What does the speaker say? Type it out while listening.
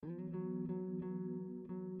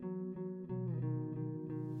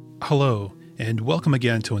Hello, and welcome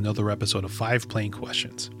again to another episode of 5 Plain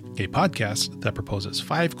Questions, a podcast that proposes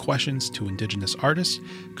 5 questions to Indigenous artists,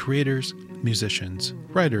 creators, musicians,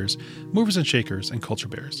 writers, movers and shakers, and culture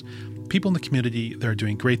bearers, people in the community that are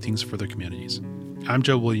doing great things for their communities. I'm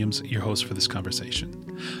Joe Williams, your host for this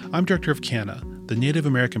conversation. I'm director of CANA, the Native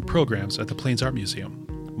American programs at the Plains Art Museum.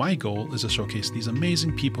 My goal is to showcase these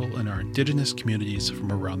amazing people in our Indigenous communities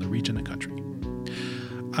from around the region and country.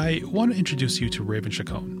 I want to introduce you to Raven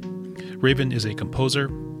Chacon. Raven is a composer,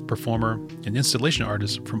 performer, and installation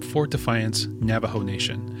artist from Fort Defiance, Navajo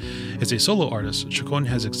Nation. As a solo artist, Chacon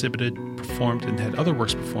has exhibited, performed, and had other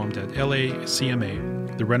works performed at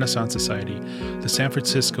LACMA, the Renaissance Society, the San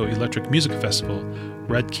Francisco Electric Music Festival,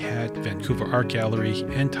 Red Cat, Vancouver Art Gallery,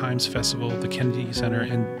 End Times Festival, the Kennedy Center,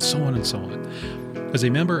 and so on and so on. As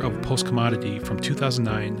a member of Post Commodity from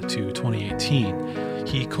 2009 to 2018,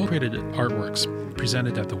 he co-created artworks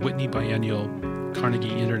presented at the Whitney Biennial,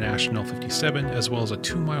 Carnegie International 57, as well as a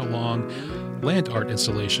 2-mile-long land art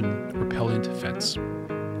installation, Repellent Fence.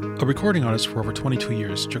 A recording artist for over 22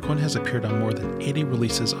 years, Chacon has appeared on more than 80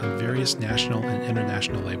 releases on various national and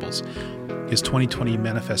international labels. His 2020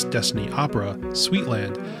 Manifest Destiny opera,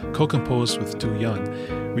 Sweetland, co-composed with Du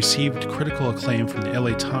Yun, received critical acclaim from the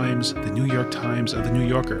LA Times, the New York Times, and the New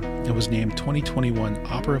Yorker, and was named 2021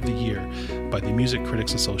 Opera of the Year by the Music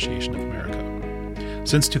Critics Association of America.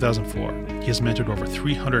 Since 2004, he has mentored over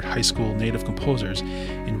 300 high school Native composers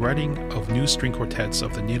in writing of new string quartets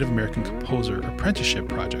of the Native American Composer Apprenticeship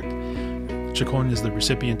Project. Chacon is the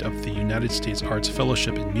recipient of the United States Arts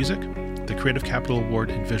Fellowship in Music, the Creative Capital Award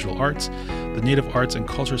in Visual Arts, the Native Arts and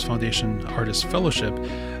Cultures Foundation Artist Fellowship,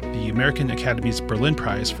 the American Academy's Berlin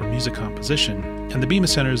Prize for Music Composition, and the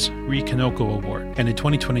Bemis Center's Ree Kanoko Award. And in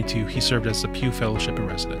 2022, he served as the Pew Fellowship in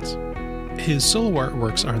Residence. His solo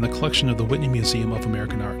artworks are in the collection of the Whitney Museum of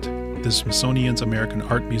American Art, the Smithsonian's American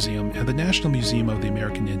Art Museum, and the National Museum of the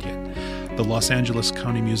American Indian, the Los Angeles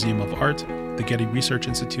County Museum of Art, the Getty Research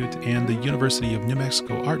Institute, and the University of New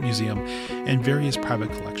Mexico Art Museum, and various private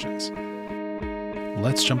collections.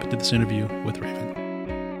 Let's jump into this interview with Raven.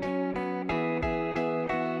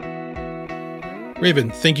 Raven,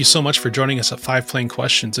 thank you so much for joining us at 5 Plain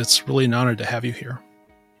Questions. It's really an honor to have you here.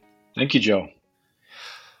 Thank you, Joe.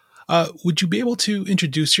 Would you be able to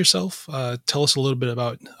introduce yourself? Tell us a little bit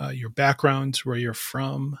about your background, where you're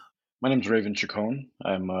from. My name is Raven Chacon.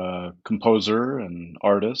 I'm a composer and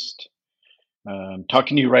artist. I'm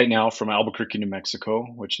talking to you right now from Albuquerque, New Mexico,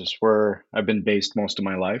 which is where I've been based most of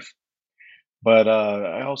my life. But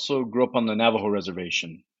I also grew up on the Navajo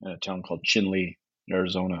Reservation in a town called Chinle,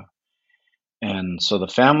 Arizona. And so the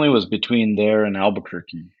family was between there and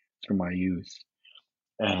Albuquerque through my youth.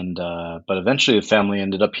 And but eventually the family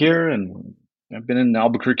ended up here, and I've been in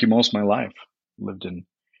Albuquerque most of my life. Lived in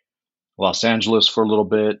Los Angeles for a little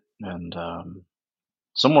bit, and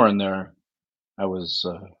somewhere in there, I was,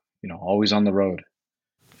 always on the road.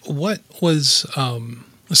 What was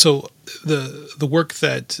so the work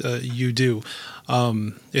that you do?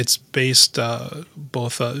 It's based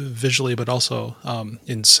both visually, but also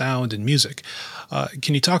in sound and music.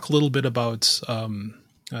 Can you talk a little bit about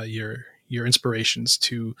your inspirations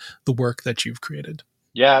to the work that you've created?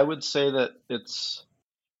 Yeah, I would say that it's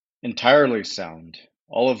entirely sound.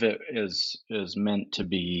 All of it is meant to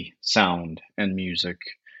be sound and music.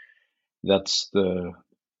 That's the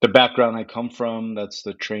background I come from. That's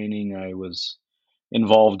the training I was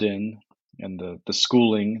involved in, and the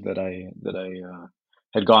schooling that I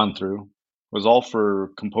had gone through was all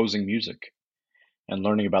for composing music and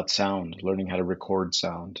learning about sound, learning how to record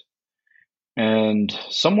sound. And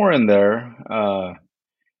somewhere in there, I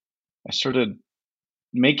started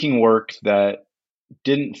making work that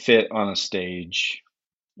didn't fit on a stage,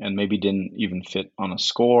 and maybe didn't even fit on a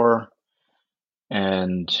score,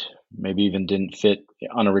 and maybe even didn't fit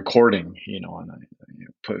on a recording.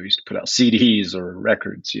 Used to put out CDs or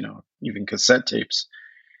records, even cassette tapes,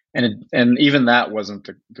 and even that wasn't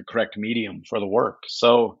the correct medium for the work.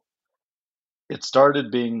 So it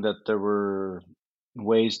started being that there were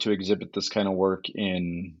ways to exhibit this kind of work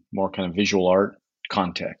in more kind of visual art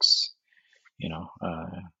contexts,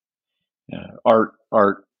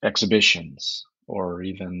 art exhibitions, or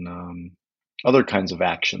even other kinds of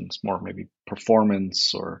actions, more maybe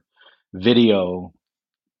performance or video.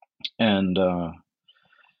 And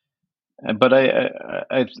but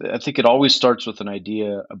I think it always starts with an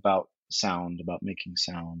idea about sound, about making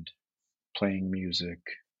sound, playing music,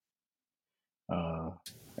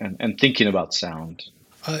 and thinking about sound.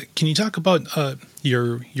 Can you talk about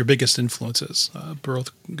your biggest influences,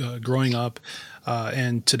 both growing up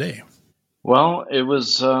and today? Well, it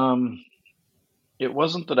was it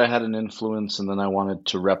wasn't that I had an influence and then I wanted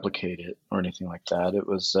to replicate it or anything like that. It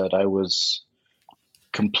was that I was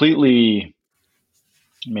completely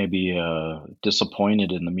maybe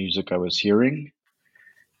disappointed in the music I was hearing.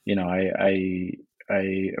 You know, I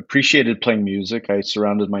appreciated playing music. I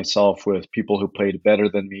surrounded myself with people who played better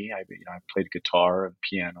than me. I played guitar and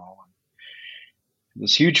piano.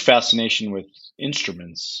 This huge fascination with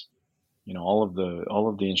instruments. You know, all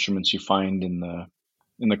of the instruments you find in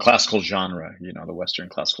the classical genre. You know, the Western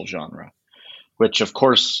classical genre, which of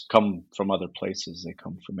course come from other places. They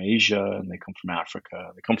come from Asia and they come from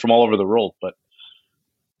Africa. They come from all over the world. But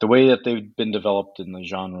the way that they've been developed in the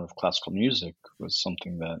genre of classical music was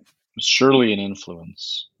something that was surely an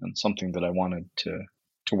influence and something that I wanted to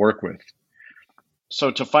work with. So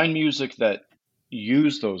to find music that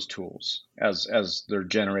use those tools as their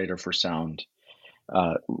generator for sound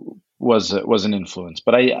uh, was an influence.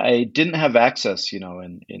 But I didn't have access, you know,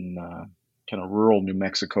 in kind of rural New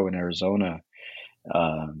Mexico and Arizona,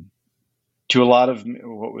 um, to a lot of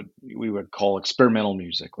what we would call experimental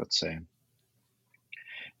music, let's say.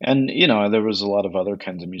 And you know, there was a lot of other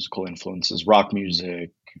kinds of musical influences: rock music,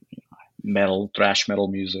 metal, thrash metal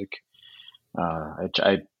music.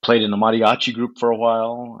 I played in a mariachi group for a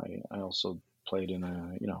while. I also played in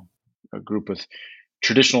a group with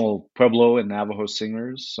traditional Pueblo and Navajo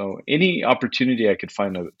singers. So any opportunity I could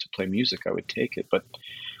find to play music, I would take it. But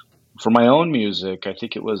for my own music, I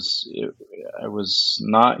think I was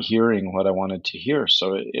not hearing what I wanted to hear.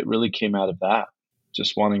 So it really came out of that,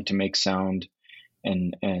 just wanting to make sound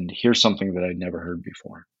and hear something that I'd never heard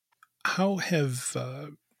before. How have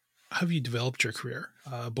you developed your career,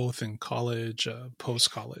 both in college, post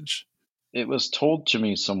college? It was told to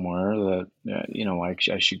me somewhere that you know, I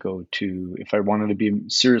should go to, if I wanted to be a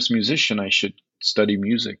serious musician, I should study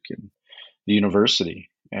music in the university,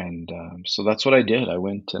 and so that's what I did. I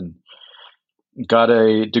went and got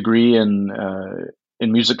a degree in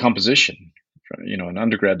music composition, you know, an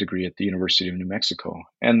undergrad degree at the University of New Mexico,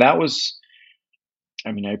 and that was,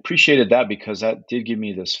 I mean, I appreciated that because that did give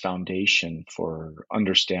me this foundation for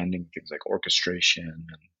understanding things like orchestration and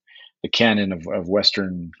the canon of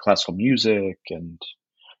Western classical music, and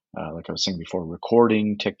like I was saying before,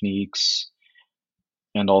 recording techniques,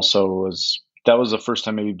 and also was that was the first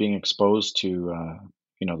time maybe being exposed to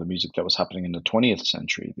you know, the music that was happening in the 20th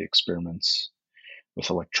century, the experiments with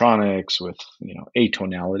electronics, with, you know,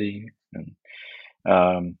 atonality, and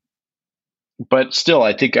um, but still,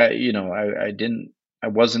 I think I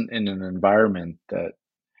wasn't in an environment that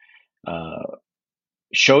uh,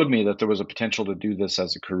 showed me that there was a potential to do this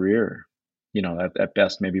as a career. You know, at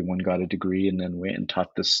best, maybe one got a degree and then went and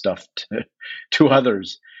taught this stuff to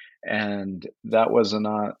others, and that was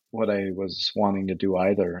not what I was wanting to do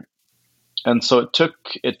either. And so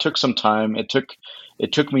it took some time. It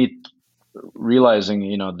took me realizing,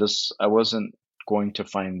 you know, this I wasn't going to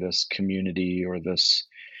find this community or this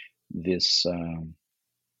this kind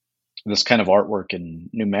of artwork in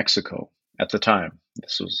New Mexico at the time.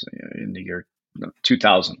 This was in the year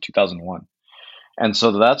 2000, 2001. And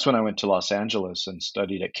so that's when I went to Los Angeles and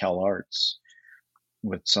studied at Cal Arts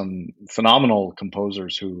with some phenomenal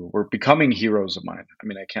composers who were becoming heroes of mine. I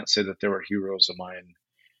mean, I can't say that they were heroes of mine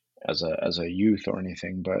as a youth or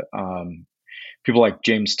anything, but people like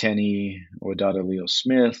James Tenney, Wadada Leo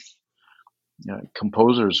Smith,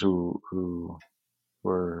 composers who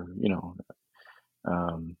were, you know,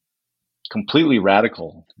 um, completely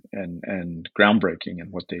radical and groundbreaking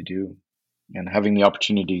in what they do, and having the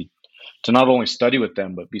opportunity to not only study with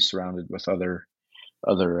them but be surrounded with other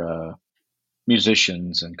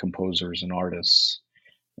musicians and composers and artists.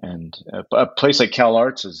 And a place like Cal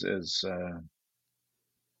Arts is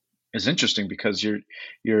interesting because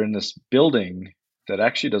you're in this building that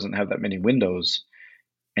actually doesn't have that many windows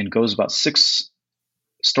and goes about 6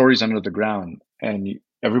 stories under the ground, and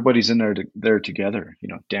everybody's in there together. You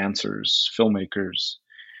know, dancers, filmmakers,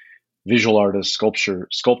 visual artists,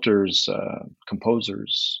 sculptors,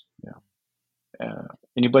 composers.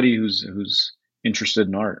 Anybody who's interested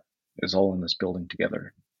in art is all in this building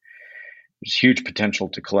together. There's huge potential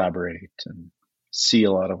to collaborate and see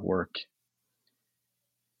a lot of work.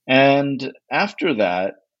 And after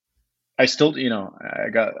that, I still, you know, I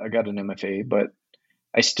got an MFA, but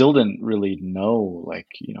I still didn't really know, like,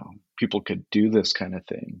 you know, people could do this kind of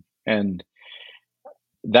thing. And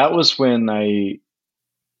that was when I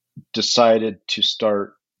decided to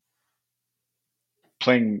start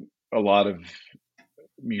playing a lot of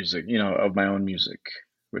music, you know, of my own music,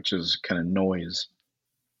 which is kind of noise,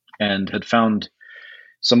 and had found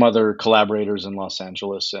some other collaborators in Los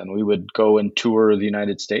Angeles, and we would go and tour the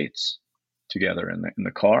United States together in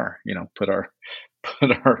the car. You know,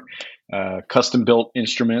 put our custom built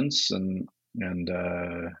instruments and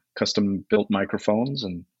custom built microphones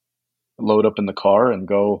and load up in the car and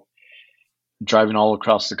go driving all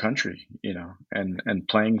across the country, and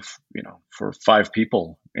playing, for 5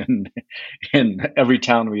 people in every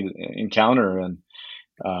town we encounter. And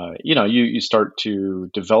you start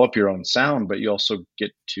to develop your own sound, but you also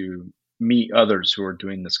get to meet others who are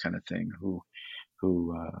doing this kind of thing, who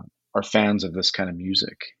are fans of this kind of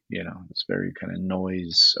music. It's very kind of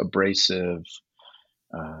noise, abrasive,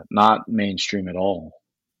 not mainstream at all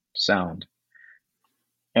sound.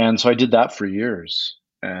 And so I did that for years,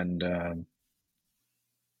 and I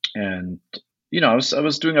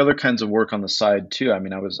was doing other kinds of work on the side too. I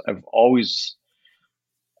mean, I've always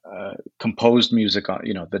composed music on,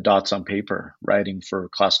 the dots on paper, writing for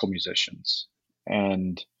classical musicians,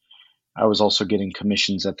 and I was also getting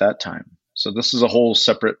commissions at that time. So this is a whole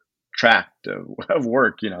separate tract of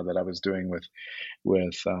work, that I was doing with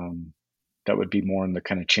that would be more in the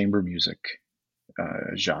kind of chamber music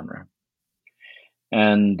genre.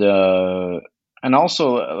 And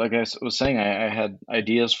also, like I was saying, I had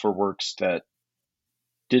ideas for works that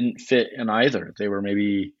didn't fit in either. They were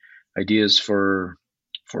maybe ideas for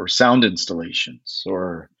sound installations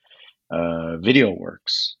or video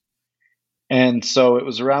works. And so it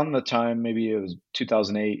was around the time, maybe it was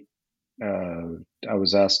 2008, I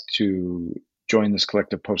was asked to join this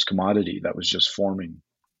collective Post Commodity that was just forming.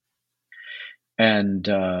 And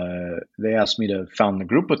they asked me to found the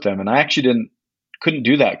group with them, and I actually couldn't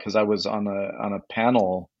do that because I was on a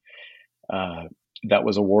panel that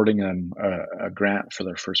was awarding them a grant for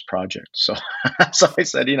their first project. So so I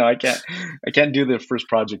said, I can't do the first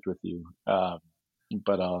project with you,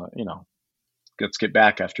 but let's get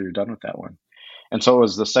back after you're done with that one. And so it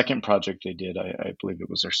was the second project they did. I believe it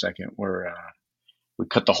was their second, where we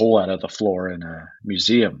cut the hole out of the floor in a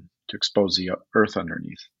museum to expose the earth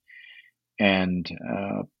underneath. And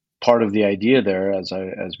part of the idea there, as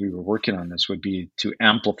we were working on this, would be to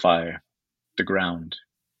amplify the ground.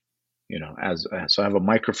 So I have a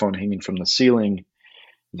microphone hanging from the ceiling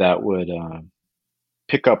that would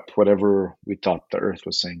pick up whatever we thought the earth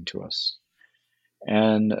was saying to us.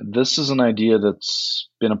 And this is an idea that's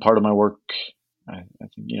been a part of my work, I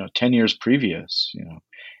think, 10 years previous,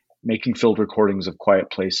 making field recordings of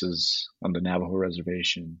quiet places on the Navajo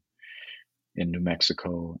reservation in New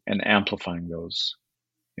Mexico and amplifying those,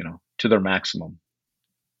 to their maximum.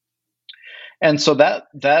 And so that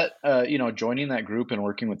joining that group and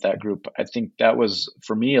working with that group, I think that was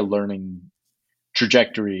for me a learning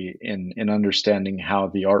trajectory in understanding how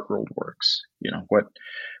the art world works.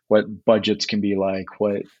 What budgets can be like,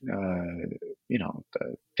 what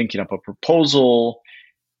thinking up a proposal,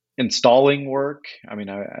 installing work. I mean,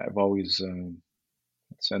 I've always and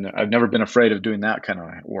I've never been afraid of doing that kind of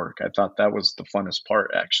work. I thought that was the funnest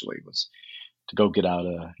part, actually, was to go get out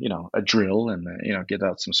a drill and get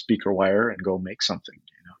out some speaker wire and go make something.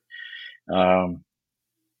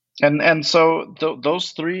 And so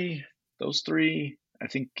those three I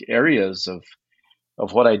think areas of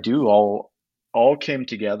what I do all came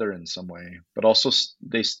together in some way, but also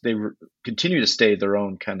they continue to stay their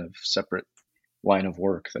own kind of separate line of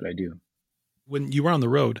work that I do. When you were on the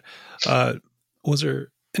road, was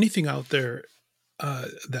there anything out there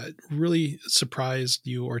that really surprised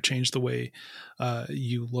you or changed the way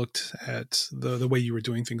you looked at the way you were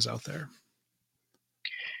doing things out there?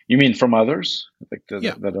 You mean from others? Like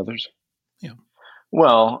Yeah. that others? Yeah.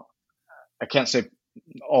 Well, I can't say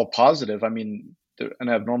all positive. I mean, an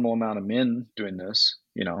abnormal amount of men doing this,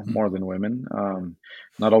 more than women,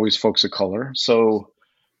 not always folks of color. So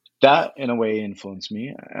that in a way influenced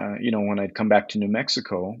me. When I'd come back to New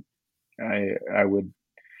Mexico, I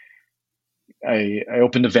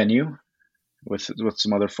opened a venue with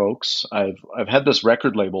some other folks. I've had this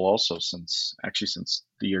record label also since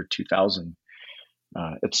the year 2000.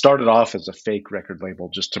 It started off as a fake record label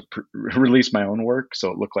just to release my own work,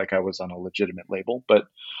 so it looked like I was on a legitimate label. But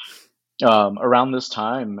around this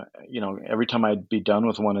time, every time I'd be done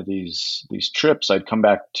with one of these trips, I'd come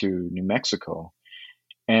back to New Mexico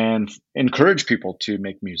and encourage people to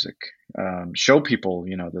make music, show people,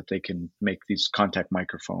 that they can make these contact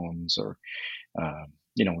microphones, or,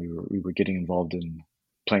 we were getting involved in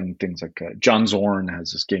playing things like John Zorn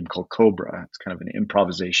has this game called Cobra. It's kind of an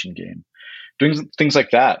improvisation game, doing things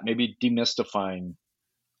like that, maybe demystifying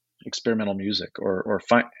experimental music or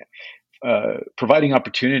providing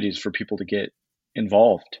opportunities for people to get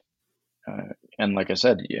involved. And like I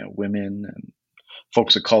said, women and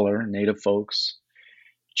folks of color, Native folks,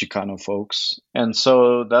 Chicano folks. And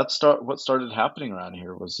so what started happening around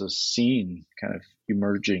here was this scene kind of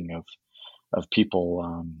emerging of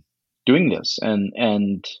people doing this,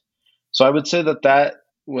 and so I would say that that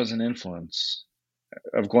was an influence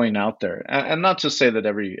of going out there, and not to say that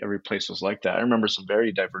every place was like that. I remember some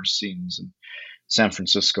very diverse scenes in San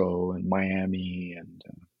Francisco and Miami and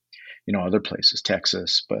other places,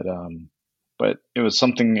 Texas, but it was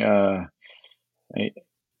something I-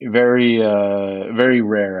 very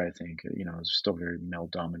rare. I think it was still very male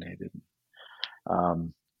dominated.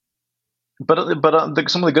 Um, some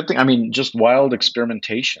of the good thing, I mean, just wild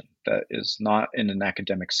experimentation that is not in an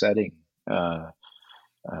academic setting. Uh,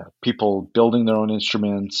 People building their own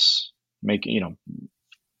instruments, making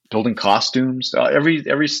building costumes.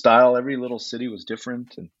 Every style, every little city was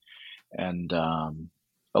different, and a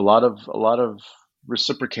lot of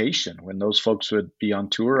reciprocation. When those folks would be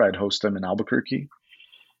on tour, I'd host them in Albuquerque,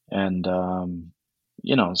 and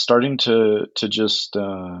starting to just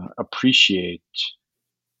appreciate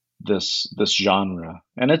this genre,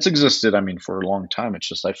 and it's existed, I mean, for a long time. It's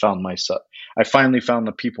just I finally found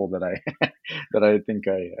the people that I that I think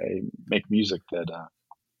I make music that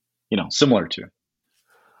similar to.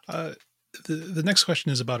 Uh, the next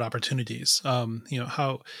question is about opportunities.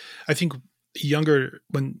 How I think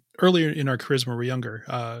when earlier in our careers when we're younger,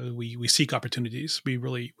 we seek opportunities.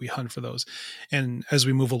 We hunt for those, and as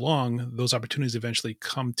we move along, those opportunities eventually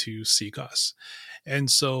come to seek us.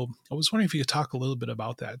 And so, I was wondering if you could talk a little bit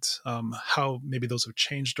about that. How maybe those have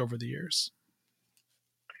changed over the years.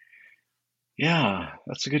 Yeah,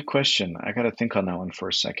 that's a good question. I got to think on that one for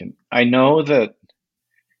a second. I know that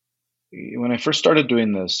when I first started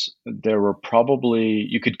doing this, there were probably,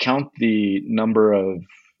 you could count the number of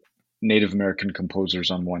Native American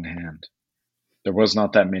composers on one hand. There was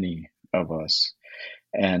not that many of us.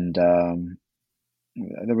 And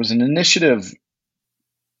there was an initiative,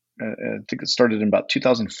 I think it started in about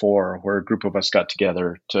 2004, where a group of us got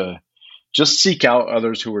together to just seek out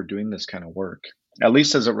others who were doing this kind of work, at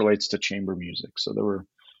least as it relates to chamber music. So there were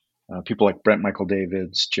people like Brent Michael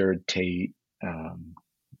Davids, Jared Tate, um,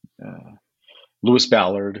 uh, Lewis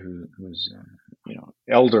Ballard, who's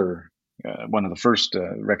elder, one of the first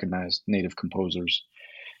recognized Native composers,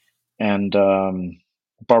 and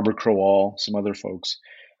Barbara Crowell, some other folks.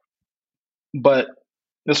 But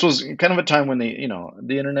this was kind of a time when the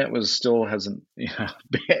internet was still hasn't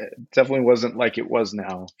definitely wasn't like it was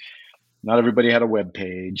now. Not everybody had a web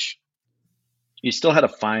page. You still had to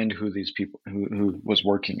find who these people who was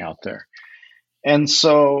working out there. And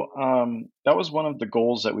so that was one of the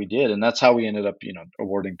goals that we did, and that's how we ended up,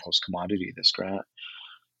 awarding Post Commodity this grant.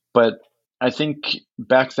 But I think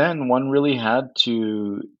back then, one really had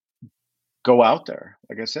to go out there.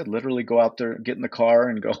 Like I said, literally go out there, get in the car,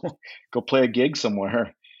 and go go play a gig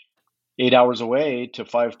somewhere, 8 hours away to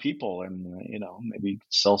five people, and maybe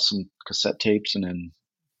sell some cassette tapes, and then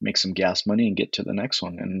make some gas money and get to the next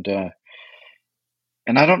one.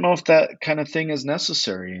 And I don't know if that kind of thing is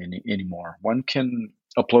necessary anymore. One can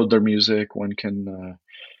upload their music, one can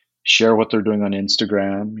share what they're doing on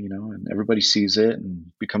Instagram, and everybody sees it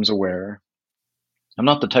and becomes aware. I'm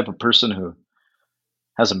not the type of person who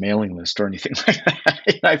has a mailing list or anything like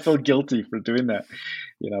that. I feel guilty for doing that.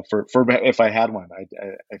 For if I had one, I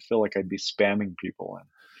feel like I'd be spamming people,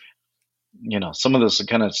 and some of this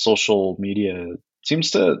kind of social media seems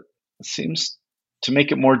to seems to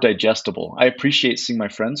make it more digestible. I appreciate seeing my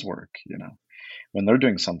friends' work, when they're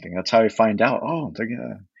doing something. That's how I find out. Oh, they're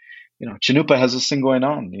gonna, Chinupa has this thing going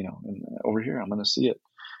on, and over here I'm gonna see it.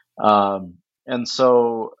 And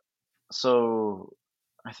so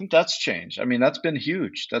I think that's changed. I mean, that's been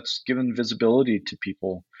huge. That's given visibility to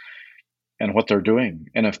people and what they're doing.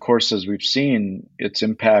 And of course, as we've seen, its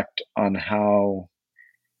impact on how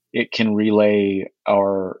it can relay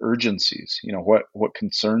our urgencies, what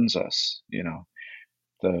concerns us,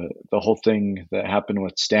 the whole thing that happened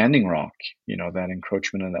with Standing Rock, that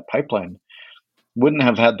encroachment in that pipeline wouldn't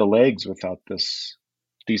have had the legs without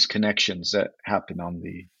these connections that happen on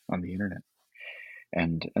the internet,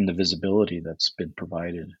 and the visibility that's been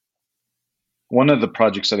provided. One of the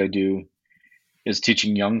projects that I do is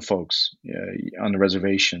teaching young folks on the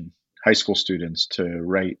reservation, high school students, to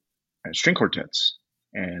write string quartets,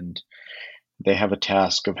 and they have a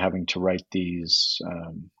task of having to write these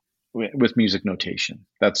with music notation.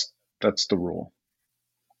 That's the rule.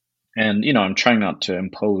 And I'm trying not to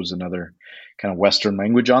impose another kind of Western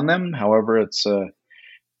language on them. However, it's the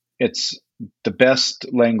best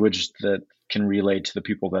language that can relate to the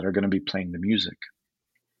people that are going to be playing the music.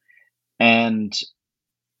 And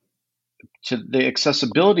to the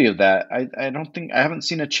accessibility of that, I don't think I haven't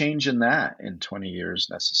seen a change in that in 20 years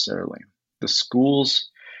necessarily. The schools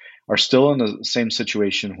are still in the same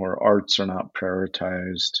situation where arts are not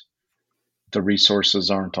prioritized. The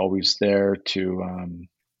resources aren't always there to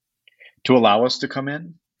to allow us to come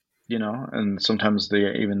in, and sometimes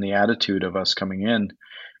even the attitude of us coming in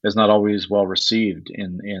is not always well received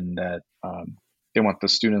in that they want the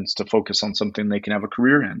students to focus on something they can have a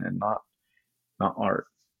career in and not art.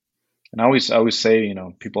 And I always say,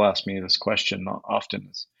 people ask me this question often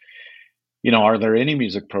is, are there any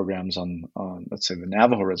music programs on let's say the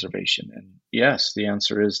Navajo reservation? And yes, the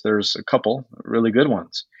answer is there's a couple really good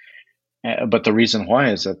ones. But the reason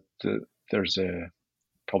why is that there's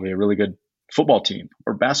probably a really good football team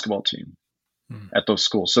or basketball team at those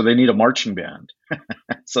schools. So they need a marching band.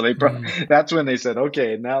 So that's when they said,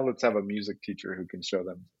 okay, now let's have a music teacher who can show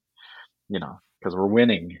them, because we're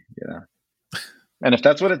winning, And if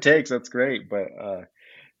that's what it takes, that's great. But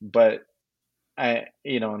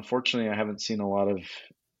unfortunately, I haven't seen a lot of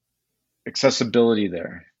accessibility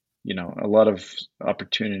there, a lot of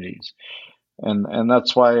opportunities. And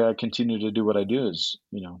that's why I continue to do what I do is,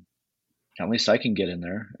 at least I can get in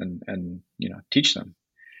there and teach them.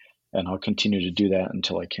 And I'll continue to do that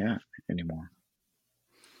until I can't anymore.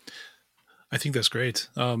 I think that's great.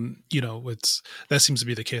 That seems to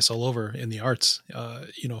be the case all over in the arts.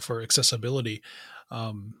 For accessibility,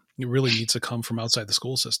 it really needs to come from outside the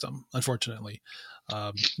school system. Unfortunately,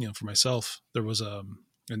 for myself, there was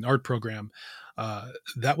an art program.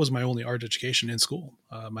 That was my only art education in school.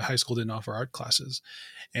 My high school didn't offer art classes,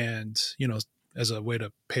 and as a way to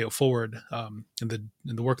pay it forward, in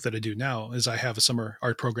the work that I do now is I have a summer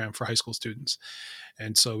art program for high school students.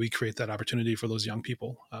 And so we create that opportunity for those young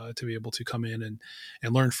people to be able to come in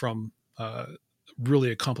and learn from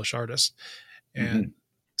really accomplished artists. And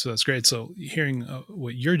so that's great. So hearing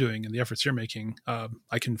what you're doing and the efforts you're making,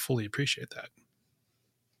 I can fully appreciate that.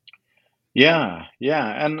 Yeah.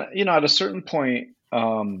 And, at a certain point,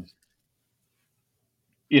 what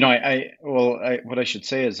I should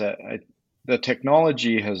say is that the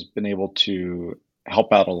technology has been able to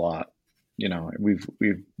help out a lot. We've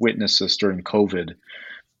witnessed this during COVID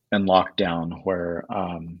and lockdown where,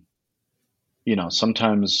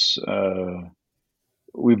 sometimes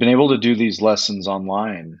we've been able to do these lessons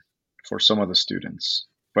online for some of the students.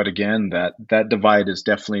 But again, that divide is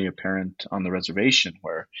definitely apparent on the reservation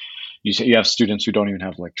where you have students who don't even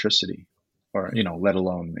have electricity or, let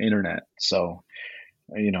alone internet. So,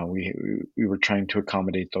 we were trying to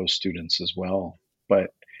accommodate those students as well.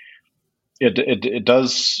 But it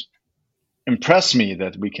does impress me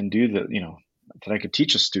that we can do that, that I could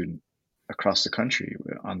teach a student across the country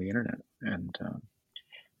on the internet. And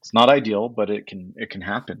it's not ideal, but it can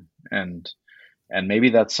happen. And maybe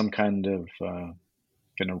that's some kind of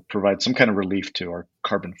going to provide some kind of relief to our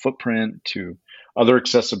carbon footprint, to other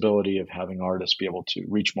accessibility of having artists be able to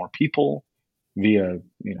reach more people via,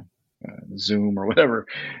 Zoom or whatever.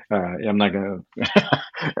 I'm not going to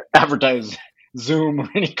advertise Zoom or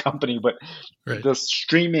any company, but right. let's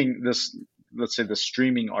say the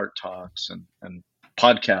streaming art talks and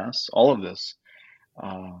podcasts, all of this,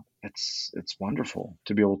 it's wonderful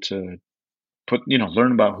to be able to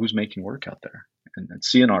learn about who's making work out there and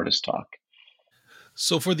see an artist talk.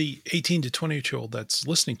 So for the 18 to 20-year-old that's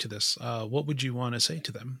listening to this, what would you want to say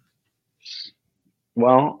to them?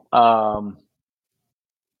 Well,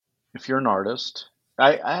 if you're an artist,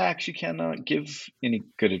 I actually cannot give any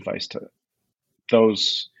good advice to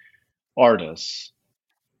those artists.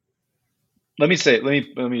 Let me say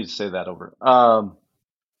that over. I'll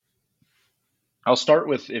start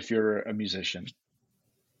with, if you're a musician,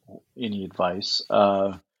 any advice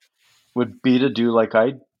would be to do like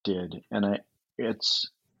I did. And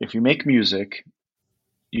if you make music,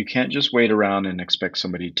 you can't just wait around and expect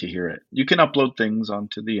somebody to hear it. You can upload things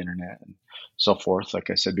onto the internet and so forth, like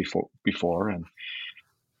I said before, and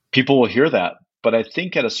people will hear that. But I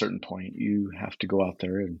think at a certain point, you have to go out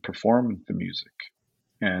there and perform the music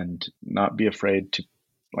and not be afraid to,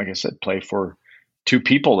 like I said, play for two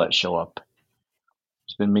people that show up.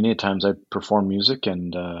 There's been many times I've performed music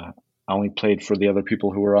and I only played for the other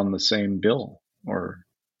people who were on the same bill or,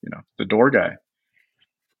 the door guy.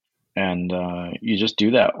 And you just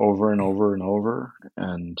do that over and over and over.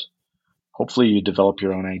 And hopefully you develop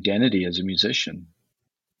your own identity as a musician.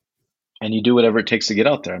 And you do whatever it takes to get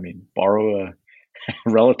out there. I mean, borrow a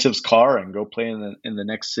relative's car and go play in the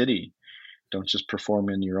next city. Don't just perform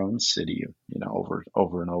in your own city, over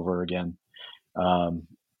and over again.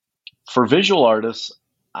 For visual artists,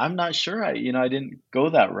 I'm not sure. I didn't go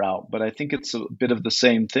that route, but I think it's a bit of the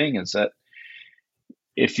same thing. Is that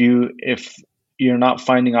if you're not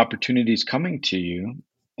finding opportunities coming to you,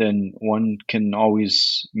 then one can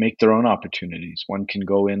always make their own opportunities. One can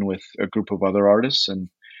go in with a group of other artists and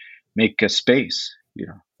make a space.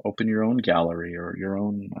 Open your own gallery or your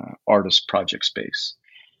own artist project space,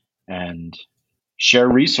 and share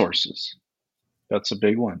resources. That's a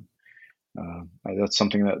big one. That's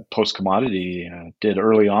something that Post Commodity did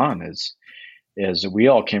early on. Is we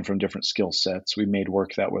all came from different skill sets. We made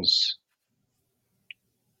work that was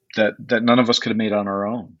that none of us could have made on our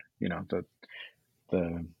own. You know,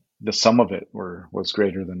 the sum of it was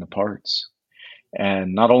greater than the parts,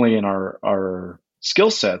 and not only in our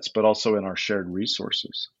skill sets, but also in our shared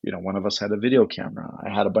resources. You know, one of us had a video camera.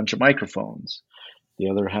 I had a bunch of microphones.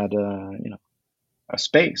 The other had a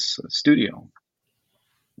space, a studio.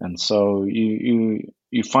 And so you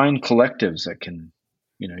find collectives that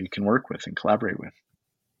you can work with and collaborate with.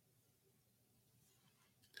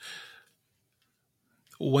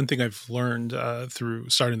 One thing I've learned through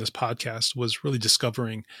starting this podcast was really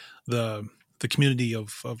discovering the community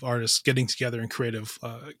of artists getting together and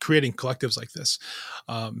creating collectives like this.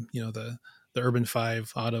 The Urban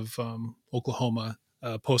Five out of Oklahoma,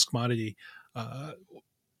 Post Commodity,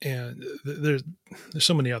 and there's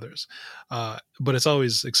so many others. But it's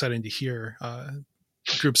always exciting to hear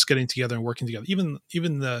groups getting together and working together. Even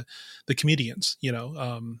the comedians,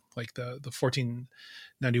 like the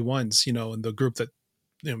 1491s, and the group that,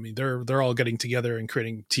 they're all getting together and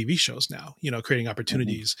creating TV shows now, creating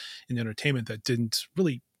opportunities in entertainment that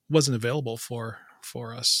wasn't available for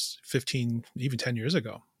us 15, even 10 years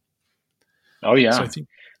ago. Oh yeah. So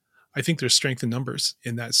I think there's strength in numbers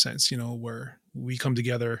in that sense, where we come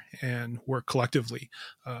together and work collectively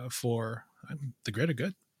for the greater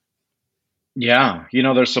good. Yeah.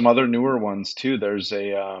 There's some other newer ones too. There's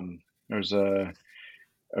a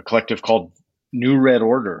collective called New Red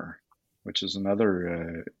Order, which is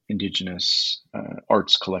another Indigenous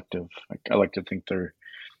arts collective. I like to think they're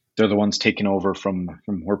the ones taking over from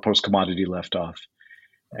where Post Commodity left off.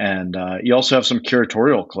 And you also have some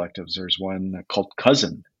curatorial collectives. There's one called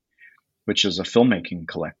Cousin, which is a filmmaking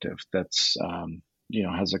collective that's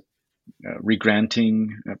has a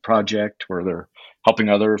regranting project where they're helping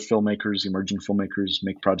other filmmakers, emerging filmmakers,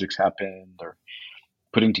 make projects happen. They're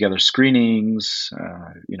putting together screenings,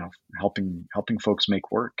 helping folks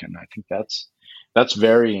make work, and I think that's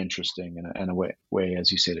very interesting in a way,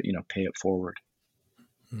 as you said, pay it forward.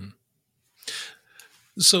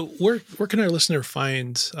 So where can our listener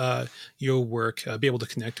find your work, be able to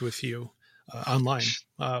connect with you online?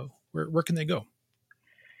 Where can they go?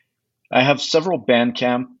 I have several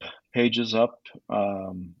Bandcamp pages up.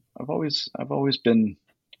 I've always been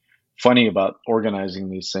funny about organizing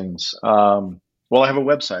these things. Well, I have a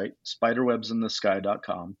website,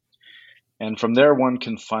 spiderwebsinthesky.com. And from there, one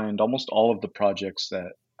can find almost all of the projects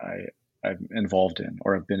that I'm involved in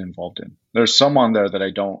or have been involved in. There's some on there that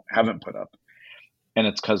I haven't put up. And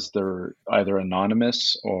it's because they're either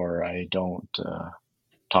anonymous or I don't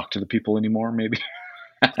talk to the people anymore, maybe.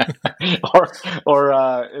 or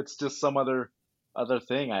it's just some other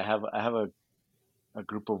thing. I have a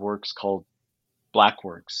group of works called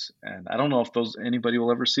Blackworks, and I don't know if anybody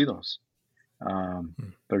will ever see those.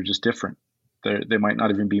 They're just different. They might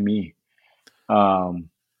not even be me. But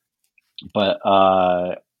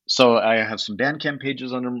so I have some Bandcamp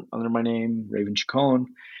pages under my name, Raven Chacon.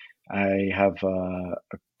 I have a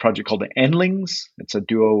project called the Endlings. It's a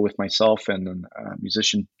duo with myself and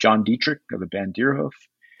musician John Dietrich of the band Deerhoof.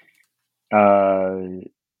 I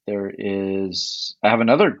have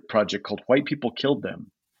another project called White People Killed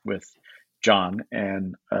Them with John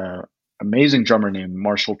and amazing drummer named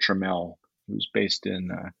Marshall Trammell, who's based in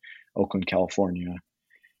Oakland, California.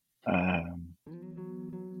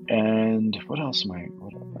 And what else am I?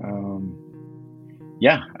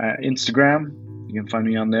 Instagram. You can find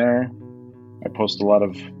me on there. I post a lot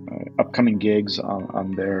of upcoming gigs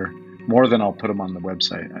on there, more than I'll put them on the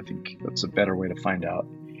website. I think that's a better way to find out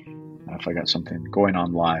if I got something going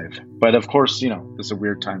on live. But of course, this is a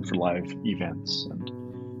weird time for live events, and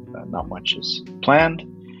not much is planned.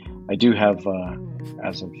 I do have,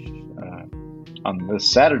 as of on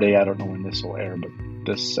this Saturday, I don't know when this will air, but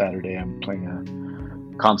this Saturday I'm playing a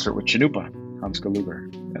concert with Chinupa, Hans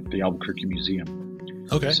Galuger, at the Albuquerque Museum.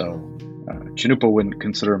 Okay. So Chinupa wouldn't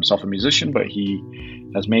consider himself a musician, but he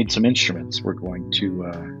has made some instruments we're going to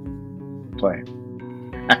play.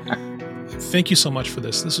 Thank you so much for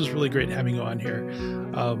this. This was really great having you on here.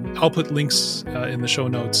 I'll put links in the show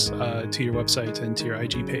notes to your website and to your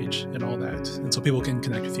IG page and all that, and so people can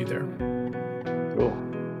connect with you there. Cool.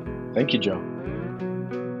 Thank you, Joe.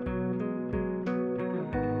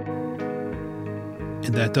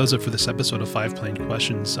 And that does it for this episode of 5 Plain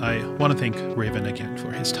Questions. I want to thank Raven again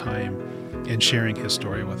for his time and sharing his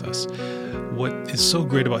story with us. What is so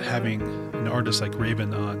great about having an artist like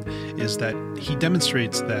Raven on is that he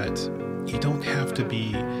demonstrates that you don't have to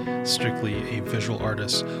be strictly a visual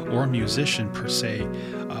artist or a musician per se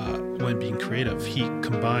when being creative, he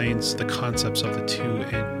combines the concepts of the two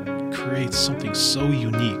and creates something so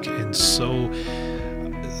unique and so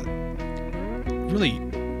really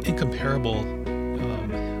incomparable,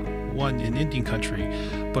 one in Indian country,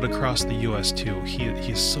 but across the U.S. too.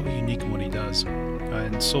 He's so unique in what he does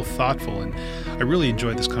and so thoughtful, and I really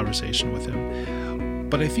enjoyed this conversation with him.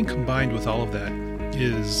 But I think combined with all of that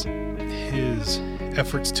is his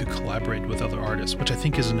efforts to collaborate with other artists, which I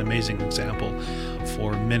think is an amazing example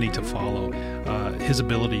for many to follow. His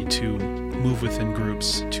ability to move within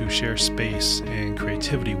groups, to share space and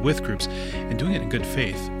creativity with groups, and doing it in good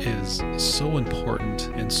faith is so important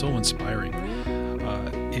and so inspiring.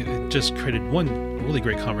 It just created one really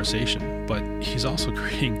great conversation, but he's also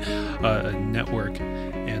creating a network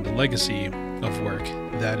and a legacy of work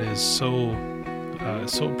that is so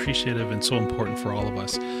appreciative and so important for all of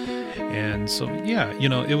us. And so, yeah,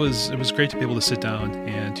 it was great to be able to sit down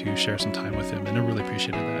and to share some time with him, and I really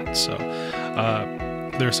appreciated that. So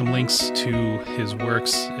there are some links to his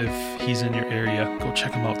works. If he's in your area, go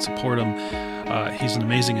check him out, support him. He's an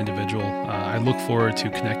amazing individual. I look forward to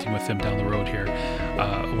connecting with him down the road here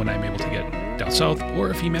when I'm able to get down south, or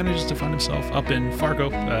if he manages to find himself up in Fargo,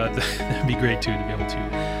 that'd be great too, to be able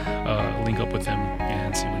to link up with him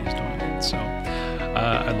and see what he's doing. So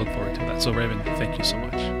I look forward to that. So Raven, thank you so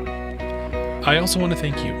much. I also want to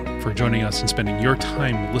thank you for joining us and spending your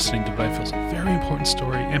time listening to what I feel is a very important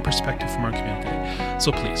story and perspective from our community.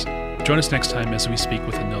 So please, join us next time as we speak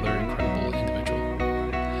with another incredible individual.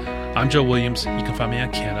 I'm Joe Williams. You can find me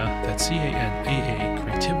at CANAA, that's CANAA,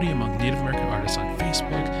 Creativity Among Native American Artists, on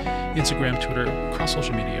Facebook, Instagram, Twitter, across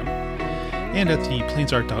social media, and at the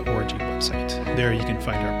plainsart.org website. There you can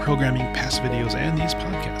find our programming, past videos, and these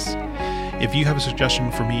podcasts. If you have a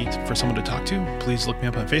suggestion for me for someone to talk to, please look me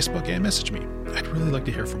up on Facebook and message me. I'd really like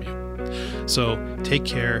to hear from you. So take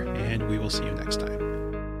care, and we will see you next time.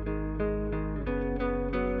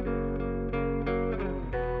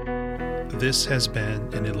 This has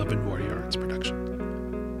been an 11 Warrior Arts production.